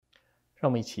让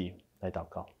我们一起来祷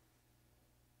告。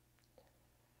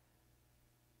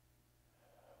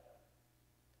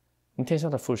我们天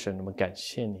上的父神，我们感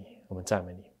谢你，我们赞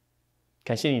美你，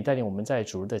感谢你带领我们在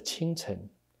主日的清晨，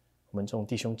我们众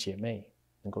弟兄姐妹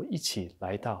能够一起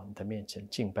来到你的面前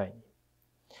敬拜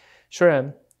你。虽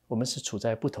然我们是处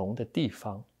在不同的地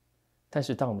方，但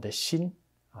是当我们的心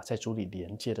在主里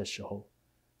连接的时候，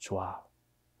主啊，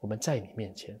我们在你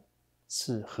面前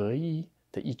是合一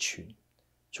的一群。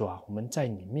主啊，我们在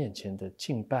你面前的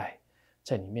敬拜，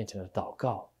在你面前的祷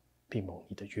告，并蒙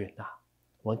你的悦纳。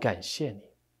我们感谢你，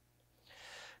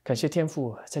感谢天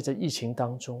父，在这疫情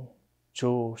当中，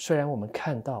主，虽然我们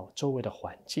看到周围的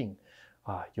环境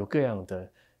有各样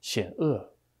的险恶，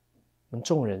我们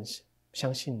众人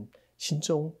相信心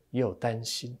中也有担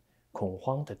心恐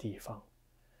慌的地方。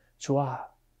主啊，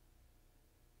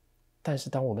但是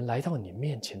当我们来到你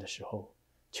面前的时候，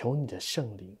求你的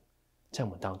圣灵在我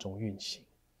们当中运行，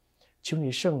求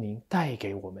你圣灵带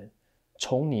给我们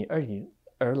从你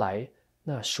而来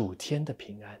那属天的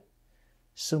平安，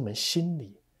使我们心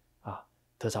里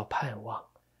得着盼望，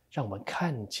让我们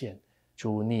看见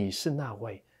主，你是那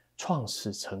位创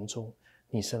始成终，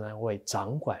你是那位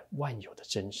掌管万有的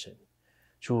真神。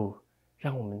主，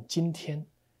让我们今天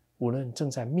无论正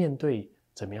在面对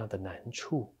怎么样的难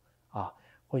处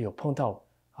或有碰到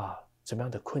怎么样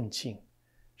的困境，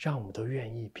让我们都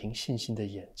愿意凭信心的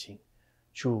眼睛，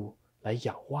主，来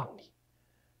仰望你。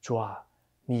主啊，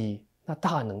你那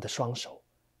大能的双手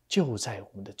就在我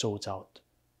们的周遭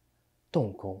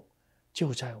动工，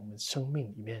就在我们生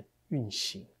命里面运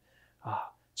行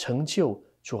成就。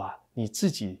主啊，你自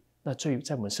己那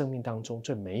在我们生命当中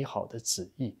最美好的旨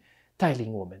意，带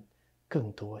领我们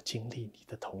更多经历你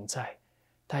的同在，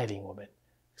带领我们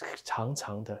常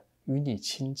常的与你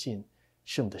亲近，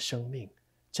使我们的生命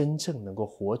真正能够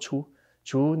活出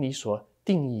主你所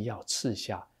定义要赐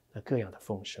下那各样的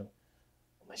丰盛。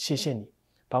我们谢谢你，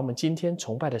把我们今天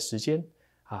崇拜的时间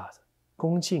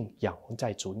恭敬仰望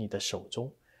在主你的手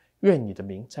中。愿你的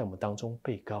名在我们当中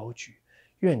被高举，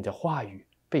愿你的话语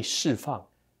被释放，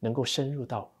能够深入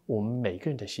到我们每个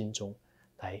人的心中，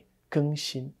来更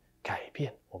新改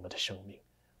变我们的生命。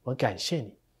我们感谢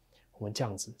你，我们这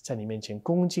样子在你面前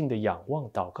恭敬的仰望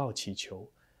祷告祈求，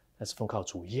那是奉靠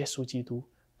主耶稣基督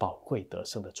宝贵得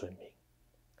胜的尊名。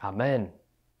阿们。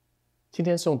今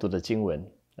天诵读的经文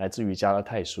来自于加拉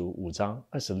太书5章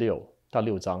26到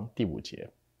6章第5节。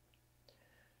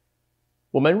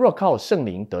我们若靠圣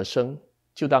灵得生，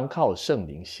就当靠圣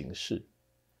灵行事，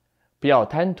不要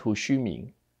贪图虚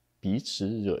名，彼此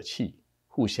惹气，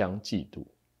互相嫉妒。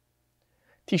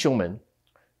弟兄们，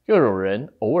若有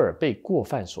人偶尔被过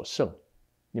犯所胜，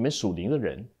你们属灵的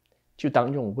人就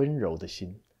当用温柔的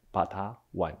心把他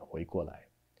挽回过来，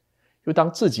又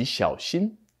当自己小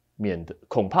心，免得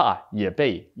恐怕也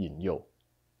被引诱。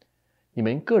你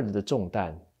们个人的重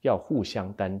担要互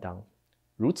相担当，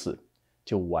如此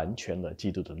就完全了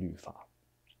基督的律法。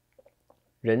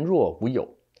人若无有，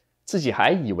自己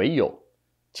还以为有，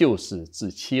就是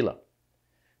自欺了。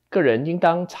个人应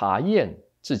当查验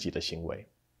自己的行为，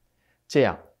这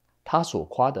样他所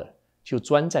夸的就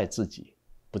专在自己，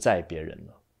不在别人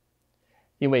了。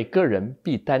因为个人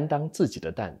必担当自己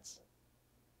的担子。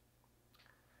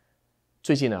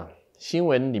最近新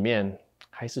闻里面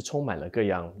还是充满了各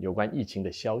样有关疫情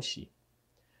的消息，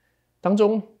当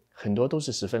中很多都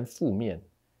是十分负面，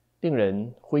令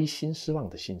人灰心失望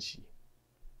的信息。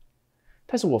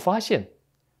但是我发现，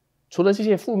除了这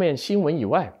些负面新闻以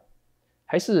外，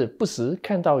还是不时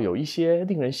看到有一些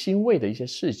令人欣慰的一些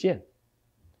事件。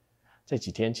在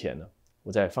几天前呢，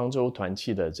我在方舟团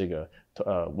契的这个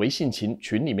微信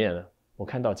群里面呢，我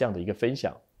看到这样的一个分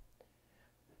享，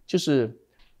就是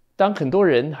当很多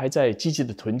人还在积极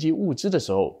的囤积物资的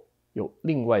时候，有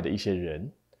另外的一些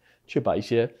人却把一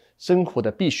些生活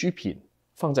的必需品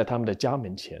放在他们的家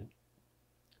门前，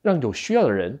让有需要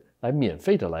的人来免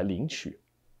费的来领取。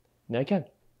你来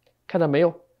看到没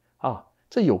有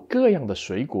这有各样的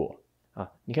水果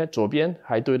你看左边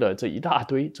还堆了这一大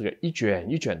堆这个一卷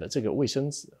一卷的这个卫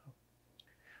生纸。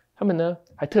他们呢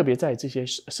还特别在这些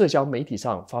社交媒体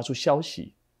上发出消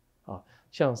息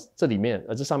像这里面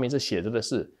这上面这写着的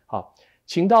是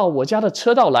请到我家的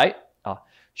车道来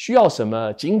需要什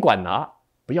么尽管拿，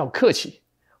不要客气，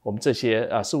我们这些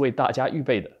是为大家预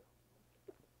备的，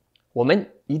我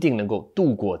们一定能够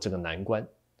度过这个难关，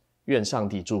愿上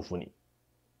帝祝福你。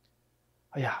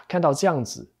哎呀，看到这样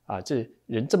子这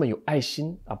人这么有爱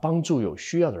心帮助有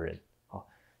需要的人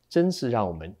真是让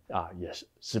我们也是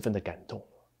十分的感动。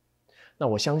那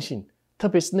我相信，特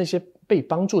别是那些被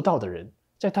帮助到的人，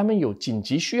在他们有紧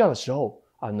急需要的时候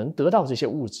能得到这些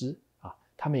物资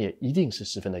他们也一定是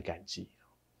十分的感激。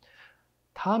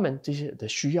他们这些的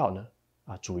需要呢，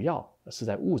主要是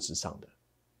在物质上的。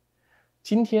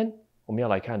今天我们要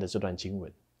来看的这段经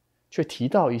文，却提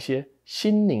到一些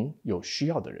心灵有需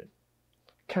要的人，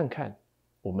看看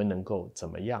我们能够怎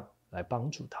么样来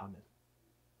帮助他们。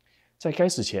在开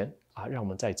始前让我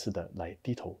们再次的来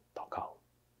低头祷告。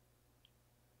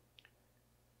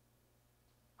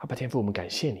阿爸天父，我们感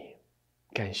谢你，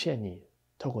感谢你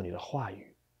透过你的话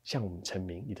语向我们陈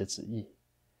明你的旨意。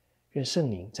愿圣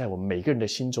灵在我们每个人的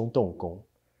心中动工，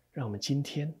让我们今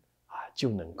天就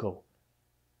能够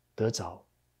得着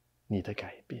你的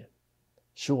改变，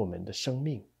使我们的生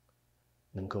命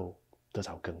能够得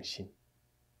着更新。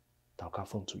祷告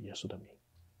奉主耶稣的名，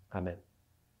阿们。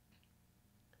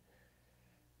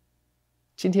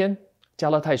今天加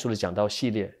拉太书的讲道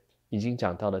系列已经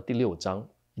讲到了第6章，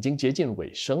已经接近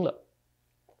尾声了。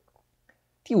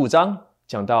第5章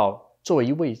讲到作为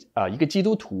一个基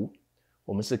督徒，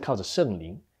我们是靠着圣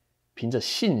灵，凭着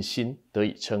信心得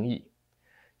以称义，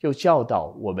又教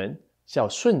导我们是要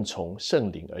顺从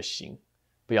圣灵而行，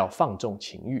不要放纵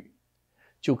情欲，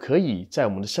就可以在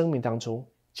我们的生命当中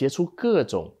结出各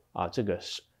种这个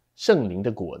圣灵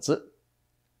的果子。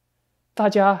大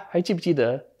家还记不记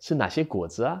得是哪些果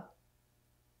子啊？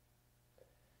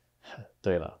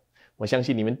对了，我相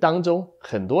信你们当中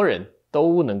很多人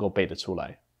都能够背得出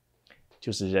来，就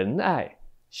是仁爱、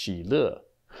喜乐、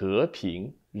和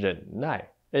平、忍耐、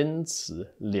恩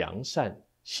慈、良善、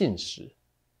信实。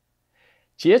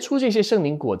结出这些圣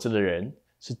灵果子的人，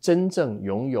是真正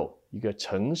拥有一个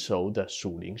成熟的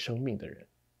属灵生命的人。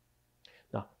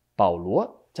那保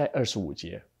罗在25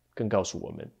节更告诉我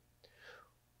们，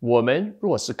我们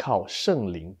若是靠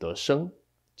圣灵得生，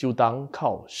就当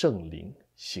靠圣灵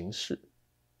行事。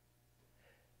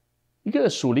一个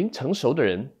属灵成熟的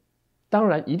人，当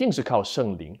然一定是靠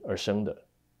圣灵而生的。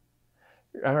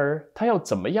然而他要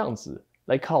怎么样子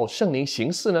来靠圣灵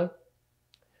行事呢？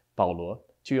保罗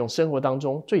就用生活当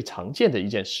中最常见的一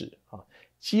件事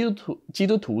基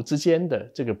督徒之间的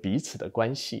这个彼此的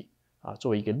关系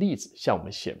作为一个例子向我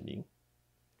们显明。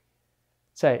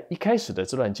在一开始的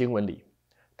这段经文里，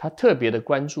他特别的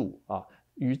关注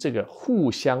于这个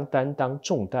互相担当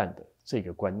重担的这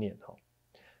个观念。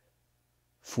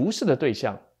服侍的对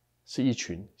象是一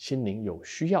群心灵有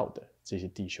需要的这些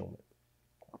弟兄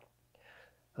们，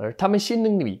而他们心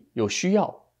灵里有需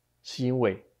要，是因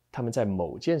为他们在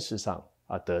某件事上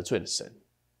得罪了神。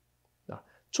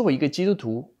作为一个基督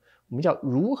徒，我们要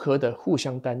如何的互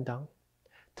相担当，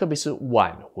特别是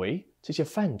挽回这些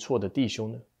犯错的弟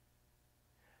兄呢？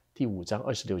第5章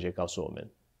26节告诉我们，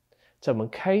在我们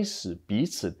开始彼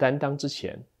此担当之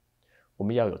前，我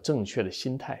们要有正确的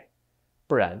心态，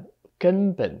不然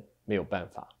根本没有办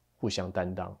法互相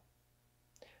担当。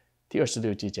第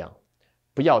26节讲，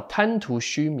不要贪图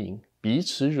虚名，彼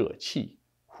此惹气，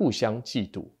互相嫉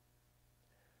妒。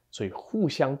所以互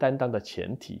相担当的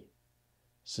前提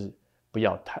是不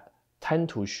要贪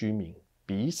图虚名，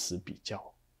彼此比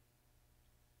较。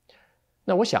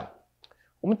那我想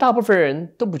我们大部分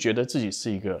人都不觉得自己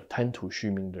是一个贪图虚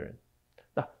名的人，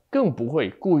那更不会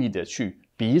故意的去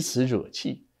彼此惹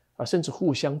气甚至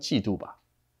互相嫉妒吧。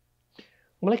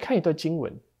我们来看一段经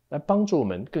文，来帮助我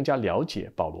们更加了解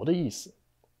保罗的意思。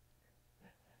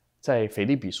在腓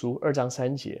立比书2章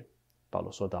3节，保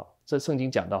罗说到，这圣经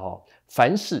讲到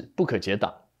凡事不可结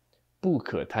党，不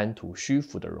可贪图虚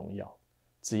浮的荣耀，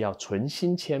只要存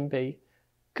心谦卑，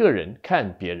个人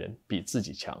看别人比自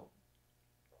己强。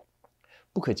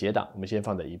不可结党，我们先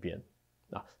放在一边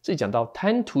这里讲到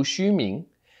贪图虚名，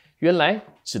原来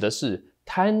指的是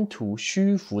贪图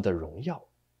虚浮的荣耀。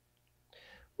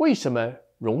为什么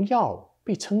荣耀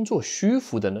被称作虚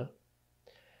浮的呢？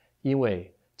因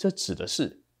为这指的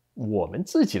是我们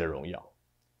自己的荣耀。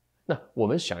那我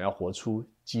们想要活出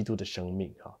基督的生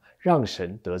命让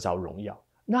神得着荣耀，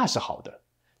那是好的，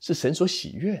是神所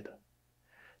喜悦的。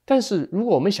但是如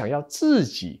果我们想要自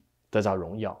己得着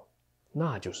荣耀，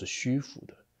那就是虚浮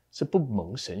的，是不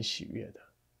蒙神喜悦的。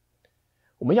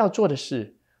我们要做的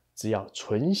是，只要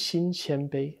存心谦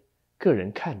卑，个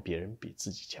人看别人比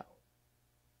自己强。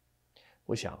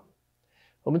我想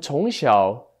我们从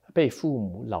小被父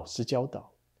母老师教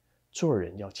导，做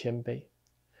人要谦卑，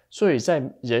所以在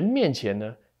人面前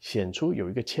呢，显出有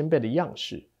一个谦卑的样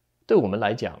式，对我们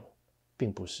来讲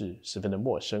并不是十分的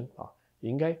陌生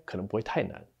应该可能不会太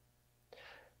难。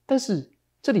但是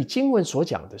这里经文所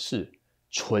讲的是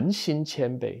存心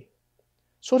谦卑，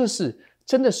说的是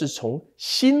真的是从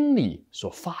心里所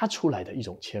发出来的一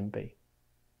种谦卑。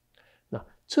那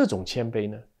这种谦卑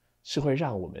呢，是会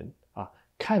让我们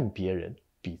看别人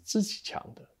比自己强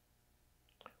的。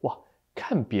哇，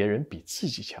看别人比自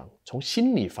己强，从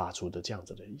心里发出的这样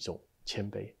子的一种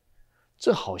谦卑，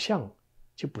这好像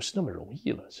就不是那么容易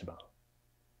了，是吧？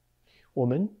我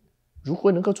们如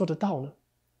何能够做得到呢？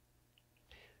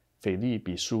腓立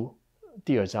比书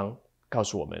第2章告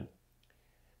诉我们，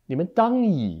你们当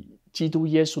以基督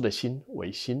耶稣的心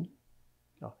为心。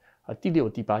第6、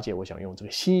第8节，我想用这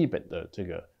个新译本的这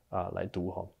个来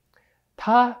读哈。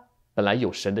他本来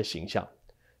有神的形象，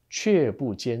却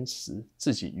不坚持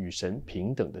自己与神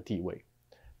平等的地位，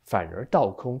反而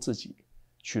倒空自己，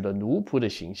取了奴仆的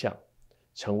形象，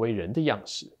成为人的样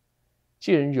式。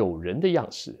既然有人的样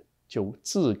式，就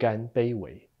自甘卑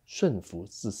微，顺服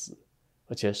至死，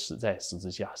而且死在十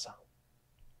字架上。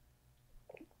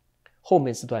后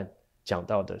面这段讲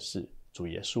到的是主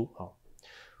耶稣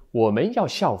我们要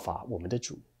效法我们的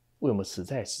主，为我们死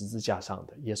在十字架上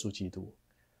的耶稣基督。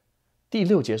第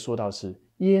6节说到是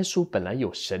耶稣本来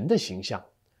有神的形象，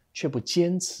却不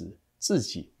坚持自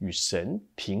己与神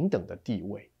平等的地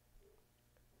位。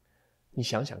你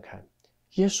想想看，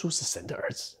耶稣是神的儿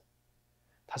子，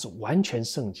他是完全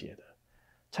圣洁的，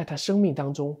在他生命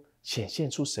当中显现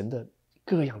出神的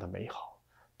各样的美好，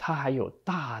他还有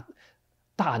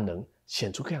大能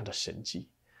显出各样的神迹，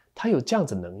他有这样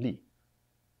子能力，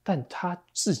但他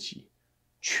自己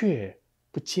却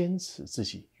不坚持自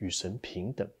己与神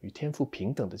平等、与天父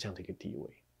平等的这样的一个地位。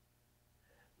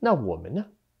那我们呢？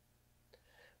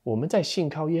我们在信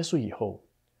靠耶稣以后，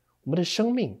我们的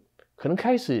生命可能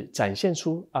开始展现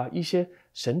出一些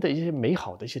神的一些美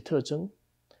好的一些特征，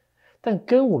但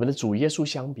跟我们的主耶稣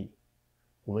相比，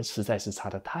我们实在是差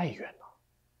得太远了。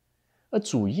而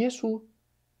主耶稣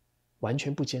完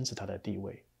全不坚持他的地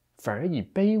位，反而以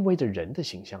卑微的人的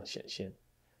形象显现，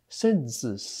甚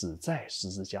至死在十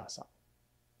字架上。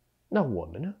那我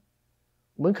们呢？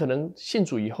我们可能信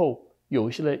主以后有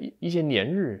一些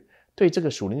年日，对这个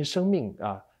属灵的生命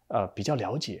比较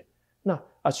了解，那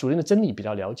属灵的真理比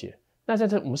较了解，那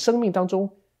在我们生命当中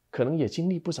可能也经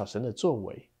历不少神的作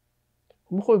为，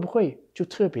我们会不会就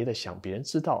特别的想别人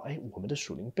知道我们的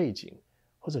属灵背景，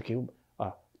或者给我们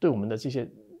对我们的这些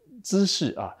知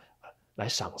识来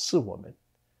赏识我们？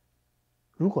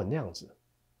如果那样子，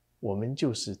我们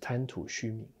就是贪图虚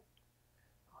名，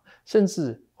甚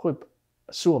至会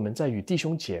使我们在与弟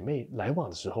兄姐妹来往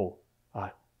的时候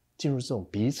进入这种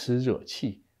彼此惹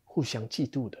气、互相嫉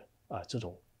妒的这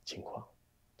种情况。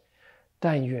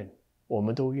但愿我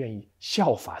们都愿意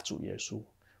效法主耶稣，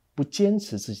不坚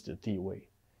持自己的地位，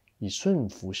以顺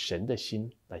服神的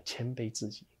心来谦卑自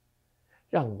己，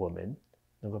让我们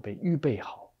能够被预备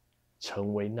好，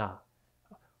成为那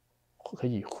可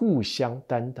以互相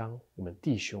担当我们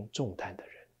弟兄重担的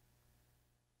人。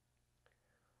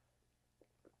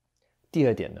第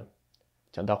2点呢，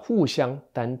讲到互相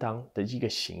担当的一个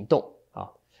行动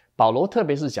保罗特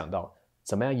别是讲到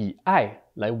怎么样以爱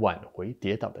来挽回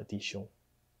跌倒的弟兄。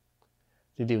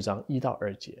第6章1到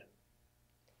2节，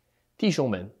弟兄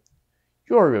们，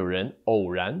若有人偶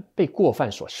然被过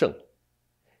犯所胜，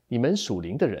你们属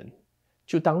灵的人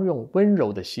就当用温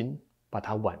柔的心把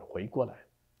他挽回过来，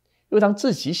又当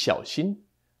自己小心，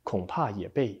恐怕也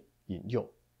被引诱。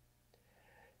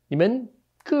你们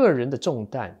个人的重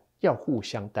担要互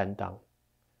相担当，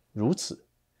如此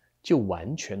就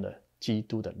完全了基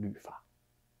督的律法。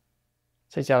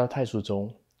在加拉太书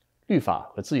中，律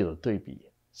法和自由的对比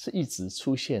是一直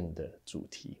出现的主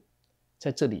题，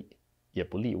在这里也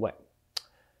不例外。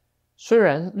虽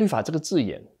然律法这个字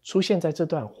眼出现在这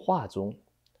段话中，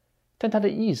但它的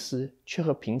意思却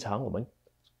和平常我们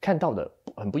看到的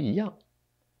很不一样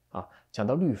讲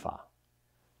到律法，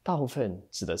大部分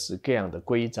指的是各样的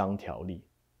规章条例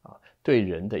对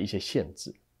人的一些限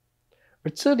制，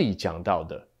而这里讲到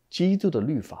的基督的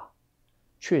律法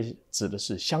却指的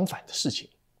是相反的事情。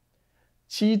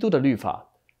基督的律法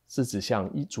是指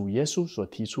向主耶稣所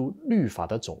提出律法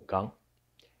的总纲，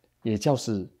也就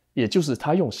是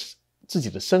他用自己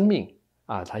的生命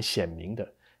来显明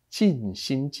的尽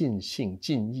心尽性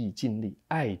尽意尽力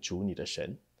爱主你的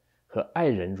神和爱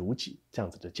人如己这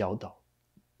样子的教导，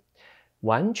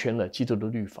完全了基督的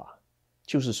律法，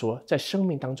就是说在生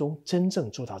命当中真正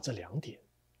做到这2点。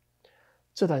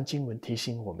这段经文提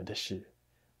醒我们的是，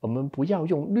我们不要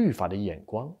用律法的眼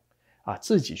光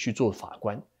自己去做法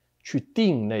官，去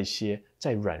定那些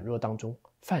在软弱当中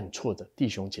犯错的弟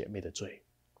兄姐妹的罪，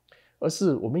而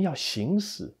是我们要行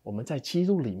使我们在基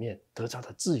督里面得到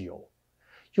的自由，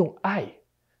用爱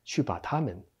去把他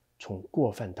们从过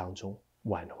犯当中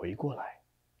挽回过来。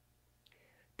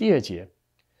第2节，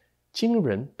经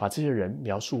文把这些人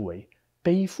描述为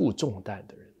背负重担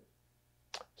的人。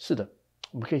是的，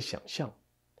我们可以想象，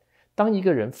当一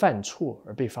个人犯错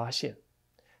而被发现，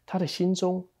他的心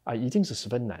中一定是十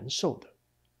分难受的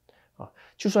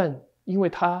就算因为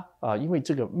他因为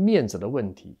这个面子的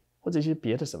问题或者一些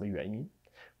别的什么原因，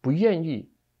不愿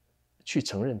意去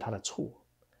承认他的错，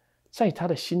在他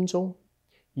的心中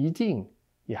一定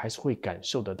也还是会感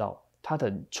受得到他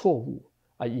的错误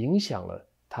影响了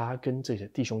他跟这些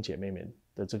弟兄姐妹们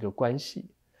的这个关系，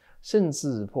甚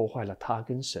至破坏了他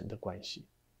跟神的关系。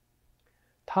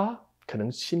他可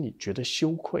能心里觉得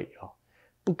羞愧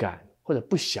不敢或者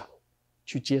不想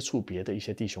去接触别的一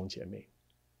些弟兄姐妹，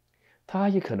他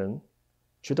也可能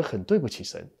觉得很对不起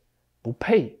神，不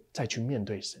配再去面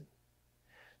对神。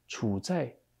处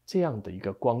在这样的一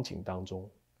个光景当中，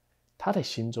他的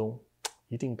心中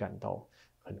一定感到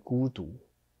很孤独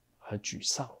和沮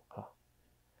丧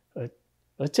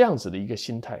而这样子的一个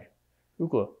心态，如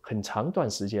果很长段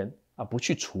时间不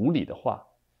去处理的话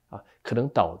可能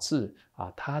导致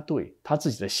他对他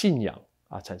自己的信仰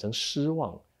产生失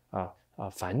望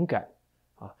反感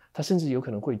他甚至有可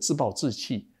能会自暴自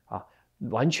弃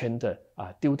完全的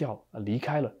丢掉离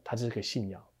开了他这个信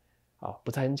仰不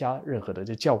参加任何的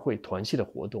这教会团契的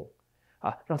活动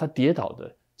让他跌倒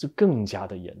的就更加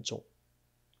的严重。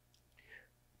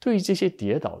对于这些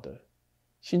跌倒的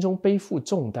心中背负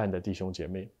重担的弟兄姐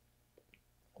妹，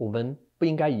我们不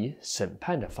应该以审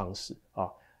判的方式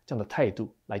这样的态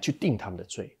度来去定他们的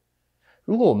罪。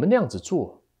如果我们那样子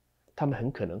做，他们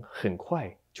很可能很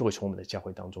快就会从我们的教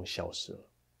会当中消失了。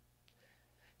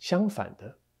相反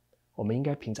的，我们应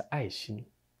该凭着爱心，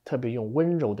特别用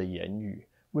温柔的言语、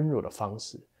温柔的方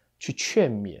式去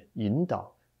劝勉、引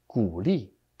导、鼓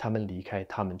励他们离开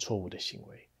他们错误的行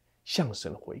为，向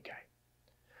神悔改。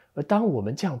而当我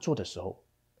们这样做的时候，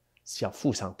是要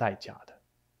付上代价的。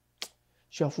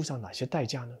需要付上哪些代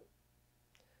价呢？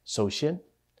首先，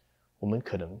我们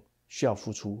可能需要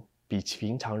付出比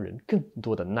平常人更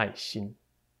多的耐心。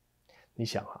你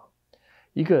想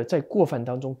一个在过犯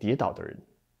当中跌倒的人，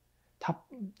他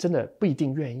真的不一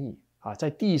定愿意在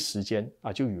第一时间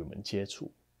就与我们接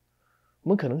触。我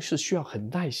们可能是需要很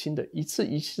耐心的一次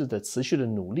一次的持续的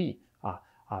努力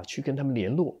去跟他们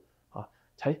联络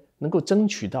才能够争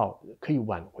取到可以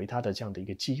挽回他的这样的一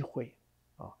个机会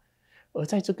而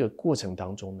在这个过程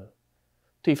当中呢，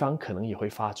对方可能也会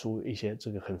发出一些这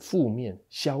个很负面、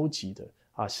消极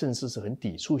的甚至是很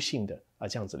抵触性的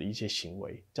这样子的一些行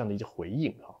为，这样的一些回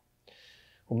应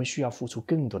我们需要付出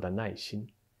更多的耐心，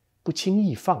不轻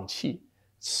易放弃，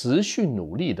持续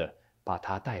努力的把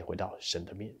他带回到神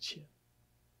的面前。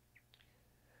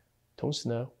同时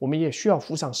呢，我们也需要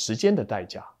付上时间的代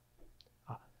价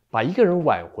把一个人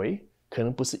挽回，可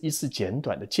能不是一次简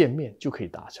短的见面就可以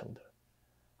达成的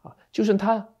就算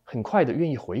他很快的愿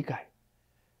意悔改，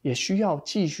也需要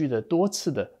继续的多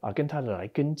次的跟他来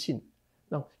跟进，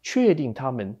让确定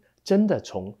他们真的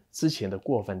从之前的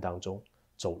过犯当中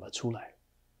走了出来。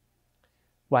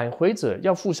挽回者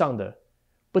要付上的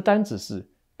不单只是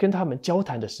跟他们交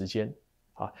谈的时间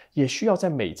也需要在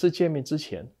每次见面之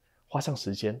前花上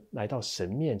时间来到神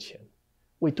面前，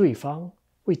为对方、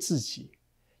为自己，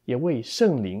也为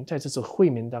圣灵在这次会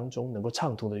面当中能够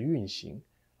畅通的运行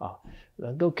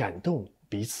能够感动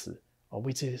彼此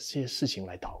为这些事情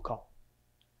来祷告。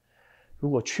如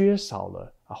果缺少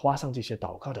了花上这些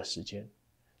祷告的时间，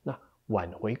那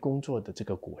挽回工作的这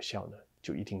个果效呢，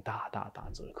就一定大大打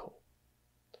折扣。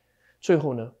最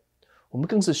后呢，我们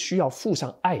更是需要付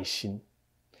上爱心。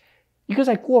一个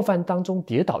在过犯当中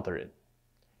跌倒的人，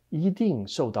一定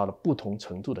受到了不同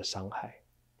程度的伤害。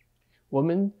我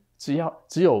们只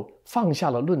有放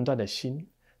下了论断的心，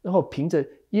然后凭着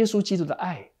耶稣基督的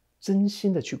爱，真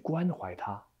心的去关怀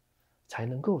他，才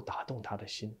能够打动他的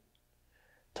心。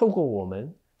透过我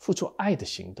们付出爱的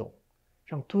行动，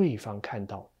让对方看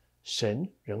到神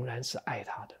仍然是爱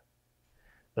他的，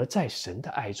而在神的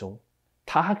爱中，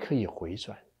他可以回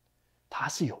转，他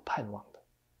是有盼望的。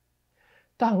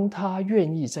当他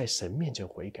愿意在神面前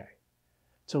悔改，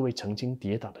这位曾经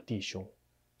跌倒的弟兄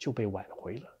就被挽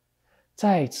回了，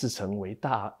再次成为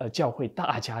教会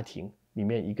大家庭里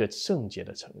面一个圣洁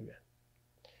的成员。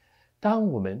当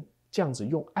我们这样子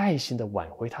用爱心的挽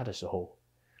回他的时候，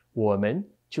我们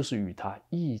就是与他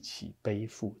一起背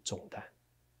负重担。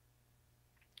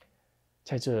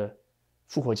在这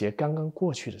复活节刚刚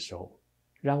过去的时候，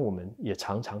让我们也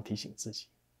常常提醒自己，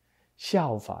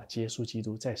效法耶稣基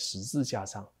督在十字架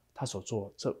上他所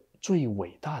做这最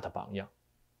伟大的榜样。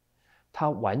他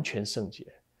完全圣洁，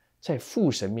在父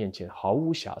神面前毫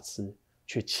无瑕疵，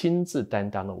却亲自担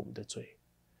当了我们的罪，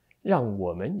让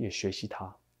我们也学习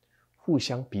他，互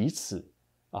相彼此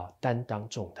担当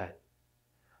重担。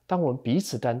当我们彼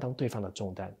此担当对方的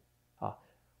重担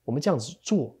我们这样子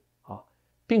做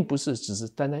并不是只是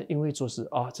单单因为做事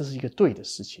这是一个对的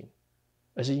事情，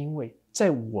而是因为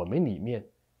在我们里面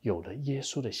有了耶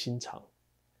稣的心肠，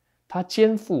他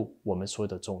肩负我们所有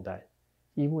的重担，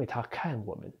因为他看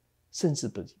我们甚至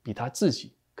比他自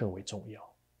己更为重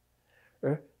要。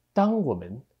而当我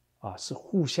们是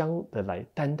互相的来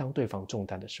担当对方重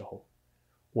担的时候，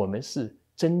我们是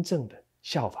真正的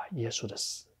效法耶稣的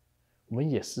死，我们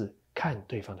也是看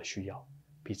对方的需要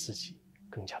比自己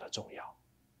更加的重要。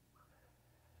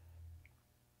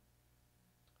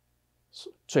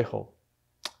最后，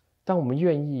当我们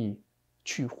愿意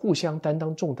去互相担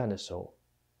当重担的时候，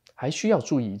还需要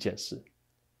注意一件事，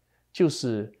就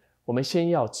是我们先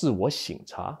要自我省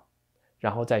察，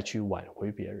然后再去挽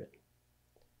回别人。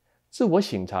自我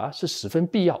省察是十分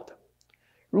必要的。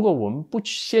如果我们不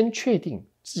先确定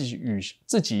自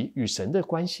己与神的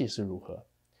关系是如何，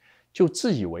就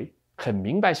自以为很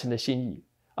明白神的心意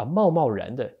贸贸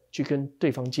然的去跟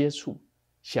对方接触，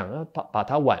想要把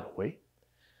他挽回，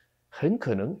很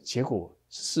可能结果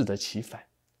是适得其反，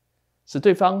使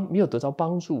对方没有得到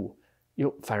帮助，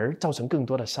反而造成更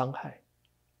多的伤害。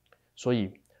所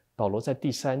以保罗在第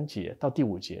3节到第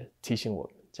5节提醒我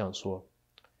们这样说：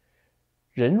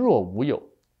人若无有，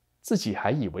自己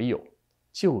还以为有，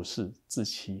就是自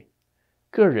欺。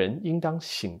个人应当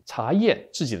查验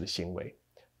自己的行为，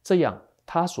这样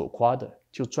他所夸的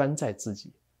就专在自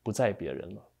己，不在别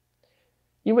人了。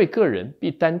因为个人必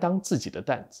担当自己的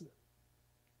担子。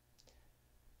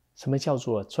什么叫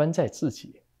做专在自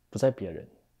己，不在别人？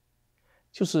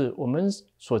就是我们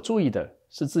所注意的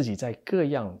是自己在各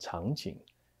样场景、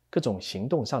各种行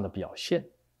动上的表现。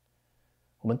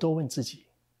我们多问自己，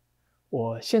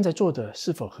我现在做的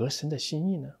是否合神的心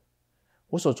意呢？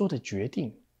我所做的决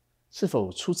定是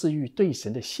否出自于对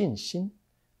神的信心，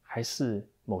还是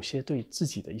某些对自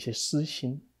己的一些私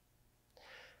心？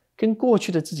跟过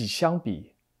去的自己相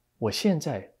比，我现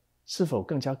在是否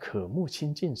更加渴慕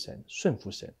亲近神、顺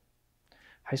服神，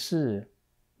还是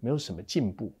没有什么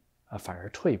进步反而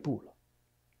退步了？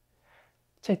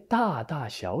在大大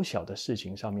小小的事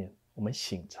情上面，我们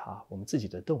省察我们自己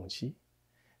的动机，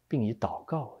并以祷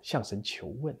告向神求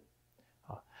问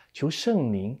求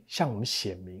圣灵向我们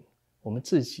显明我们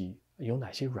自己有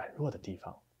哪些软弱的地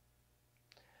方。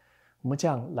我们这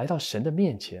样来到神的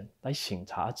面前，来省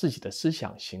察自己的思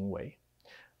想行为，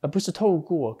而不是透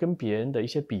过跟别人的一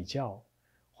些比较，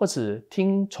或者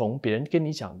听从别人跟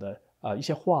你讲的一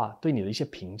些话对你的一些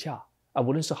评价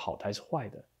无论是好的还是坏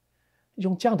的，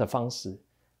用这样的方式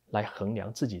来衡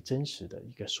量自己真实的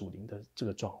一个属灵的这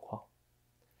个状况。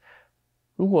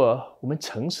如果我们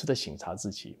诚实的省察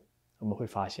自己，我们会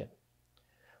发现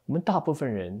我们大部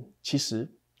分人其实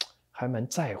还蛮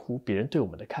在乎别人对我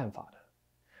们的看法的。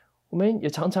我们也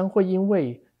常常会因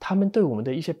为他们对我们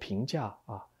的一些评价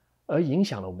而影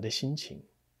响了我们的心情。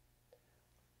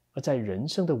而在人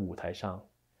生的舞台上，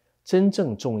真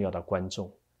正重要的观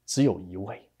众只有一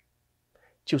位，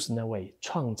就是那位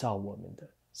创造我们的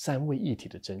三位一体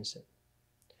的真神。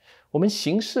我们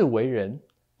行事为人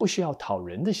不需要讨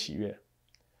人的喜悦，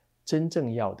真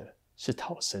正要的是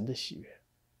讨神的喜悦。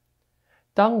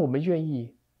当我们愿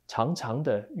意常常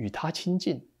的与他亲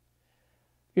近，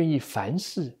愿意凡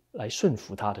事来顺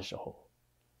服他的时候，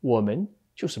我们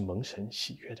就是蒙神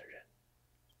喜悦的人。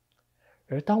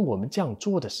而当我们这样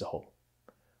做的时候，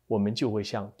我们就会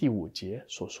像第5节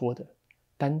所说的，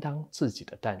担当自己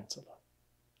的担子了。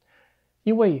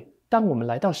因为当我们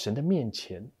来到神的面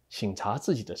前省察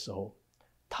自己的时候，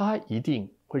他一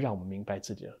定会让我们明白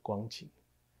自己的光景。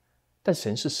但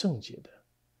神是圣洁的，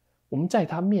我们在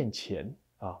他面前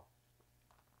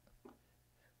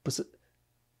不是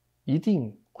一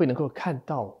定会能够看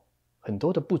到很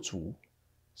多的不足，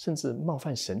甚至冒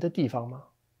犯神的地方吗？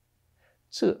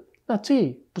那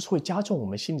这不是会加重我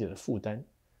们心里的负担，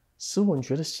使我们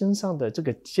觉得肩上的这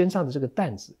个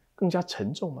担子更加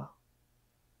沉重吗？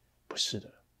不是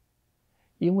的，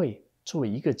因为作为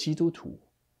一个基督徒，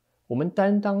我们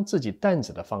担当自己担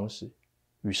子的方式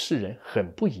与世人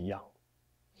很不一样。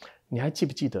你还记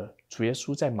不记得主耶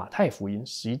稣在马太福音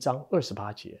11章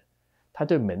28节，他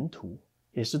对门徒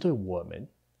也是对我们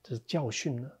的教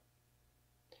训呢？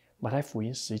马太福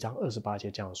音11章28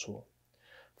节这样说：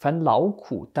凡劳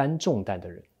苦担重担的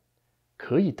人，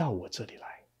可以到我这里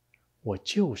来，我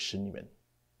就使你们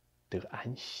得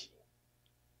安息。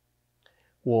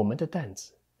我们的担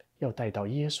子要带到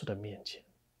耶稣的面前，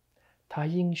他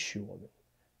应许我们，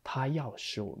他要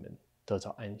使我们得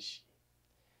到安息。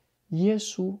耶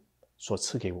稣所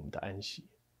赐给我们的安息，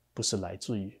不是来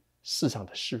自于世上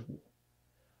的事物，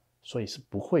所以是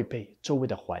不会被周围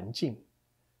的环境，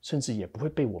甚至也不会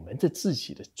被我们的自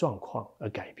己的状况而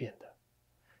改变的。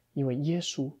因为耶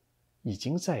稣已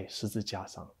经在十字架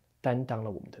上担当了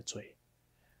我们的罪，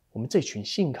我们这群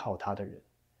信靠他的人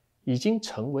已经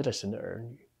成为了神的儿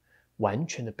女，完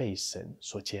全的被神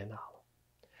所接纳了。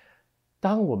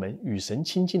当我们与神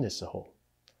亲近的时候，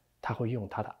他会用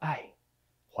他的爱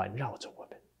环绕着我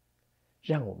们，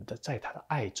让我们在他的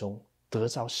爱中得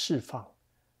着释放，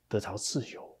得着自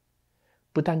由，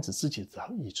不单指自己得到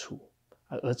益处，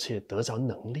而且得着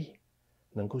能力，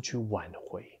能够去挽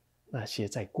回那些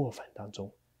在过犯当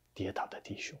中跌倒的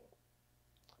弟兄。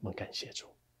我们感谢主，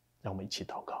让我们一起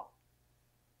祷告。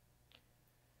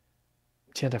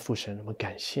亲爱的父神，我们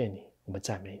感谢你，我们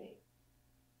赞美你，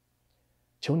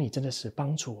求你真的是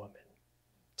帮助我们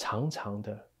常常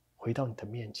的回到你的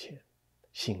面前，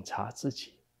省察自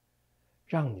己，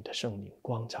让你的圣灵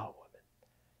光照我们，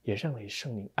也让你的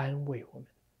圣灵安慰我们，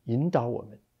引导我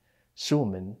们，使我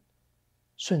们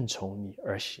顺从你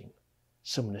而行，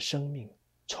使我们的生命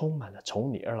充满了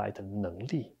从你而来的能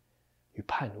力与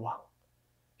盼望，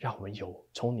让我们有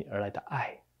从你而来的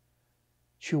爱，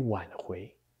去挽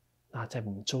回那在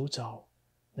我们周遭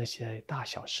那些大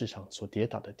小事上所跌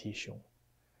倒的弟兄，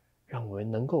让我们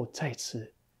能够再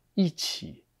次一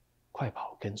起快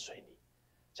跑跟随你，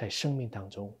在生命当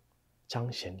中彰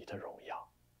显你的荣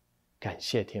耀。感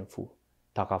谢天父，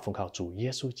祷告奉靠主耶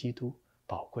稣基督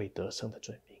宝贵得胜的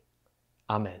尊名，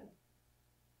阿们。